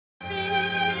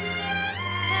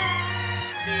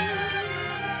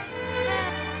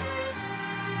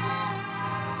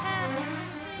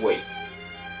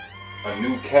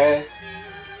new cast?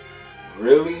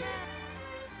 Really?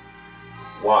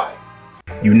 Why?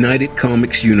 United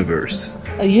Comics Universe.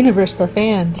 A universe for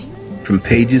fans. From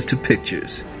pages to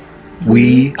pictures,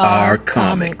 we are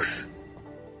comics.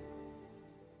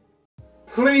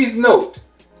 Please note,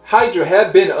 Hydra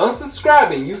have been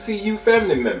unsubscribing UCU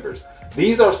family members.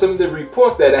 These are some of the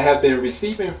reports that I have been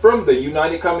receiving from the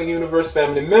United Comic Universe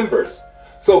family members.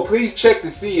 So please check to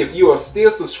see if you are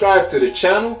still subscribed to the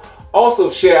channel. Also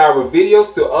share our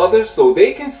videos to others so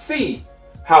they can see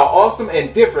how awesome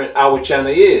and different our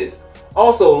channel is.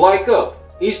 Also like up.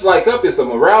 Each like up is a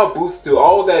morale boost to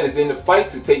all that is in the fight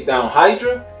to take down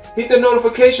Hydra. Hit the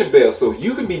notification bell so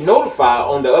you can be notified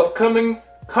on the upcoming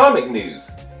comic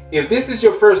news. If this is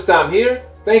your first time here,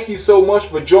 thank you so much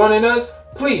for joining us.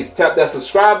 Please tap that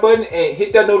subscribe button and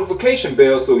hit that notification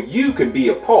bell so you can be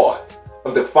a part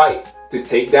of the fight to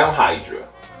take down Hydra.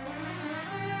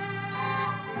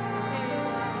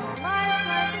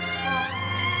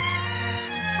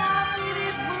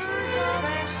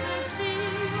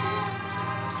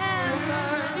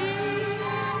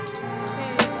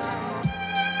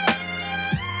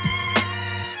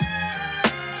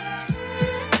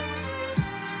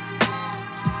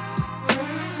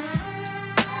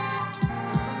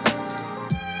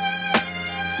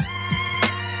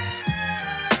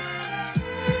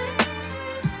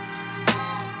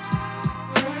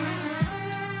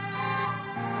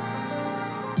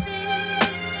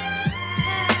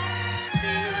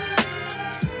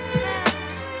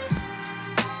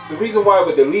 The reason why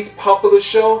we're the least popular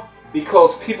show,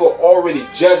 because people are already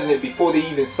judging it before they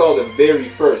even saw the very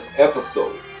first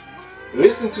episode.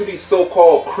 Listen to these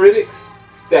so-called critics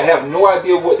that have no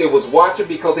idea what they was watching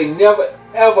because they never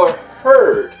ever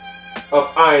heard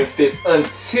of Iron Fist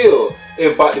until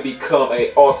it's about to become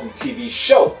an awesome TV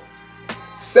show.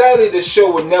 Sadly, the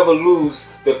show will never lose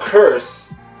the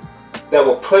curse that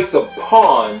will place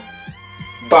upon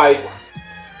by,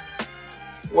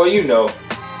 well, you know.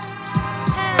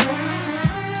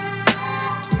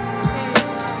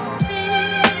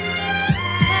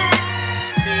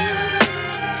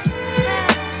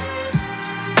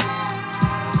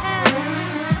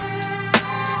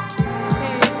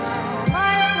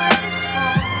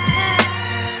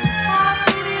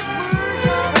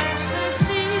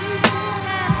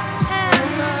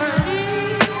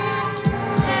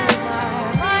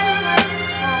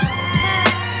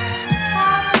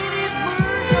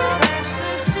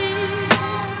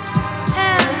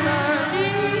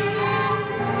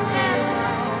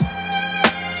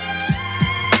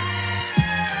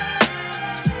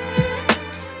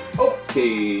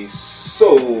 Okay,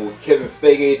 so Kevin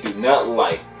Feige do not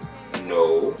like,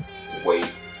 no,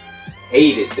 wait,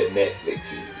 hated the Netflix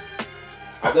series.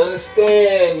 I can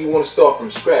understand you want to start from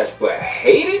scratch, but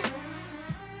hate it?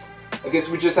 I guess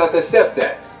we just have to accept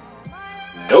that.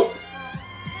 Nope.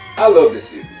 I love the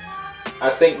series.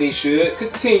 I think they should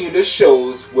continue the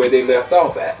shows where they left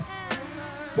off at.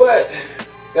 But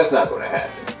that's not going to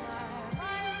happen.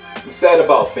 I'm sad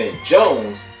about Finn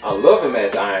Jones. I love him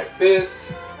as Iron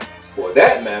Fist. For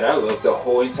that matter, I love the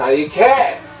whole entire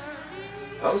cast.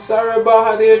 I'm sorry about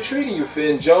how they are treating you,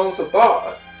 Finn Jones,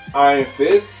 about Iron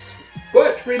Fist.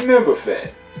 But remember, Finn,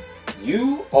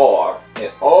 you are and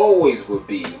always will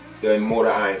be the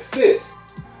immortal Iron Fist.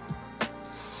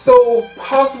 So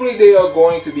possibly they are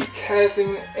going to be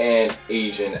casting an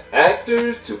Asian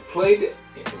actor to play the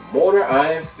immortal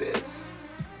Iron Fist.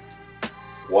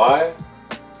 Why?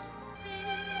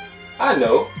 I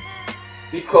know.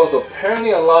 Because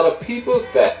apparently a lot of people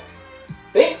that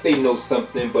think they know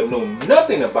something but know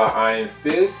nothing about Iron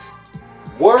Fist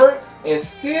were and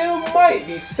still might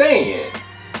be saying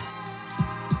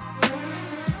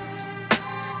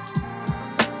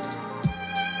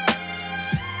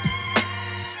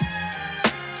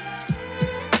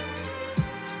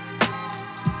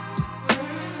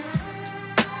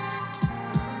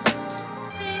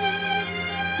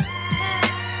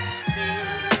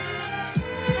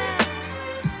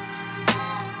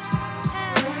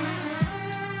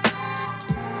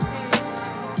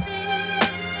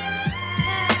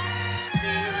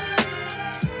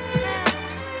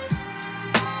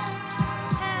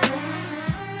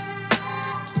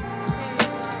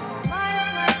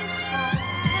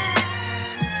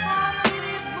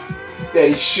that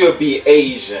he should be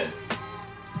Asian.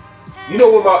 You know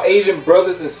what my Asian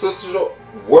brothers and sisters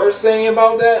were saying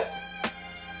about that?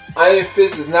 Iron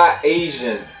Fist is not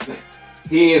Asian.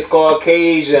 He is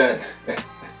Caucasian.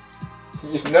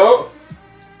 You know?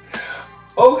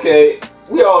 Okay,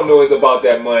 we all know it's about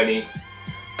that money.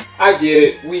 I get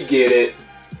it, we get it.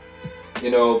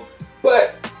 You know,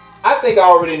 but I think I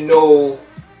already know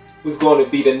who's going to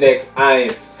be the next Iron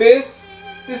Fist?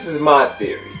 This is my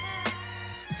theory.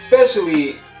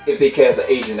 Especially if they cast an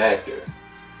Asian actor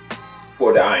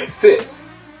for the Iron Fist.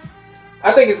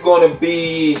 I think it's going to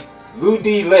be Lu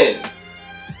Di Lin.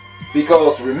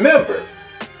 Because remember,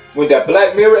 when that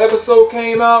Black Mirror episode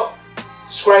came out,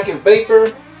 Striking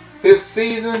Vapor, 5th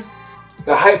season,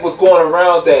 the hype was going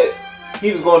around that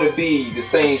he was going to be the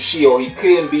same She, or he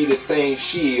couldn't be the same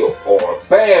She, or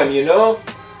bam, you know?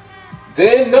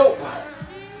 Then nope,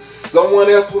 someone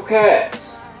else was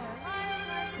cast.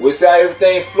 We'll see how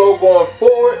everything flow going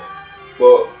forward,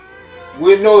 but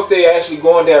we'll know if they actually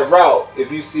going that route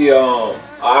if you see an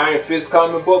Iron Fist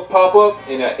comic book pop up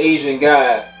and an Asian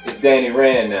guy is Danny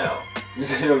Rand now. You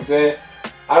see what I'm saying?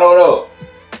 I don't know,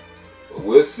 but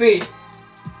we'll see.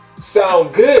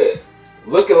 Sound good.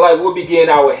 Looking like we'll be getting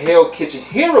our Hell Kitchen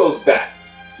heroes back.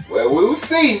 Well, we will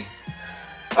see.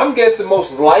 I'm guessing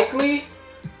most likely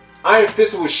Iron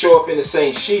Fist will show up in the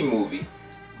Shang-Chi movie.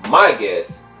 My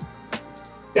guess.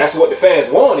 That's what the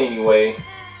fans want anyway.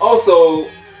 Also,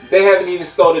 they haven't even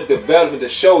started developing the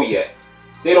show yet.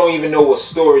 They don't even know what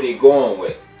story they're going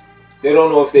with. They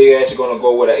don't know if they're actually going to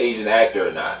go with an Asian actor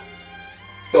or not.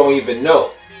 Don't even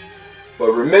know.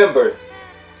 But remember,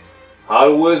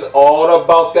 Hollywood's all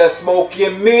about that smoke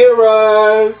and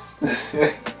mirrors.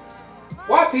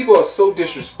 Why people are so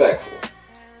disrespectful?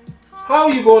 How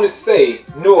are you going to say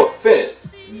no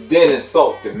offense, then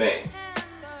insult the man?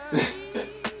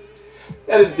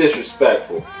 That is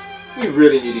disrespectful. We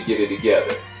really need to get it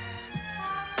together.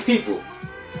 People,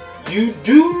 you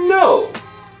do know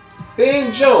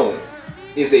Finn Jones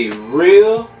is a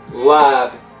real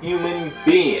live human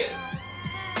being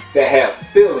that have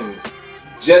feelings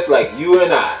just like you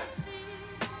and I.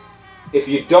 If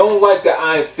you don't like the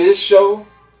Iron Fist show,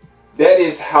 that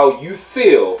is how you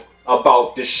feel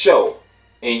about the show,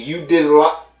 and you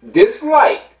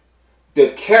dislike the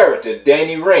character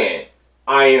Danny Rand,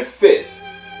 Iron Fist,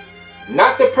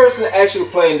 not the person actually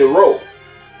playing the role.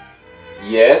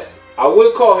 Yes, I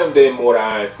would call him the Immortal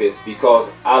Iron Fist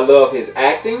because I love his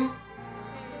acting.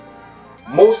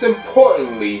 Most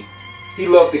importantly, he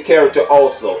loved the character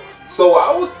also. So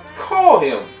I would call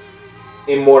him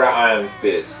Immortal Iron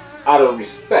Fist out of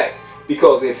respect.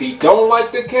 Because if he don't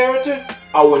like the character,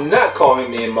 I would not call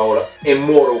him the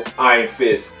Immortal Iron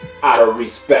Fist out of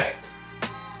respect.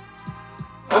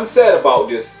 I'm sad about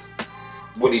this,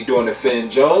 what he doing to Finn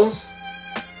Jones.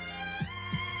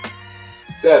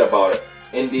 Sad about it,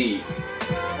 indeed.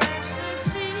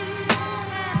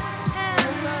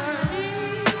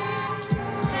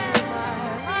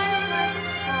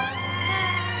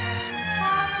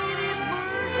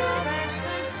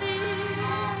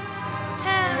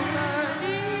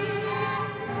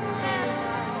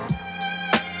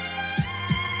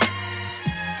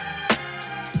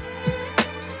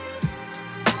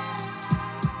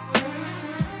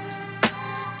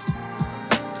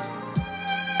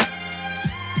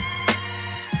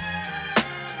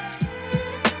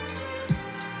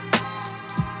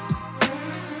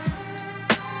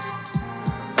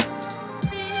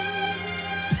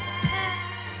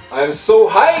 I'm so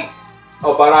hyped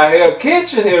about our Hell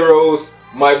Kitchen heroes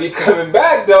might be coming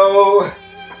back though.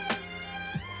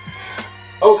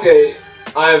 Okay,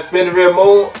 I am Finn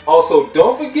Ramon. Also,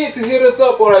 don't forget to hit us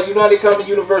up on our United Comic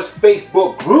Universe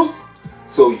Facebook group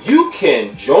so you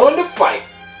can join the fight.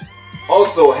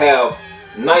 Also have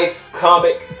nice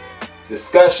comic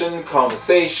discussion,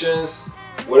 conversations,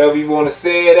 whatever you want to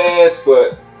say it as,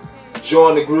 but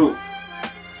join the group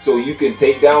so you can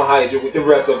take down Hydra with the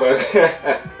rest of us.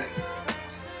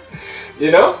 You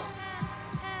know?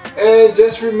 And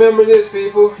just remember this,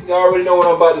 people. You already know what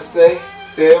I'm about to say.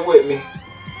 Say it with me.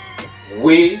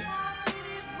 We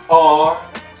are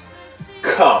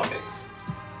comics.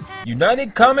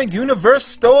 United Comic Universe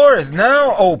store is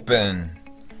now open,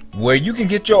 where you can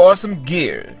get your awesome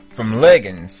gear, from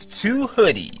leggings to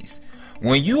hoodies.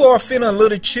 When you are feeling a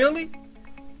little chilly,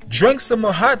 drink some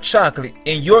hot chocolate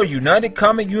in your United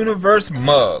Comic Universe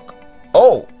mug.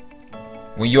 Oh,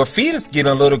 when your feet is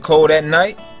getting a little cold at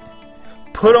night,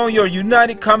 put on your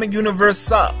United Comic Universe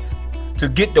socks to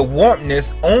get the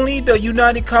warmness only the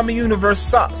United Comic Universe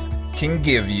socks can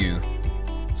give you.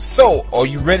 So, are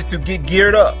you ready to get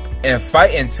geared up and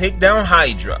fight and take down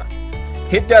Hydra?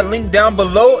 Hit that link down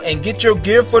below and get your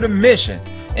gear for the mission,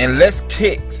 and let's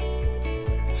kick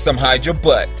some Hydra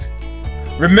butt.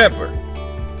 Remember,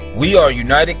 we are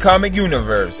United Comic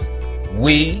Universe.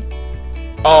 We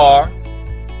are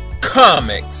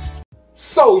comics.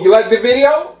 So, you like the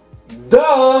video?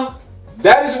 Duh!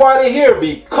 That is why they're here,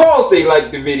 because they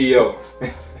like the video.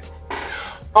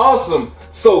 Awesome.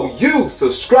 So you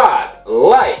subscribe,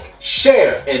 like,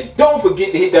 share, and don't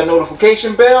forget to hit that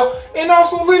notification bell, and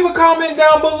also leave a comment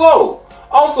down below.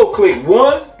 Also click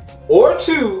 1 or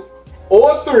 2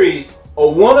 or 3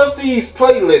 or one of these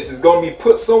playlists is going to be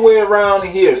put somewhere around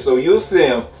here, so you'll see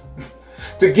them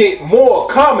to get more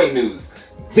comic news.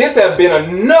 This has been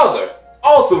another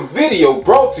awesome video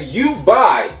brought to you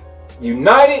by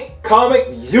United Comic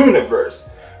Universe.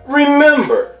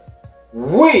 Remember,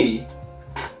 we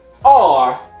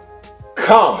are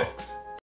comics.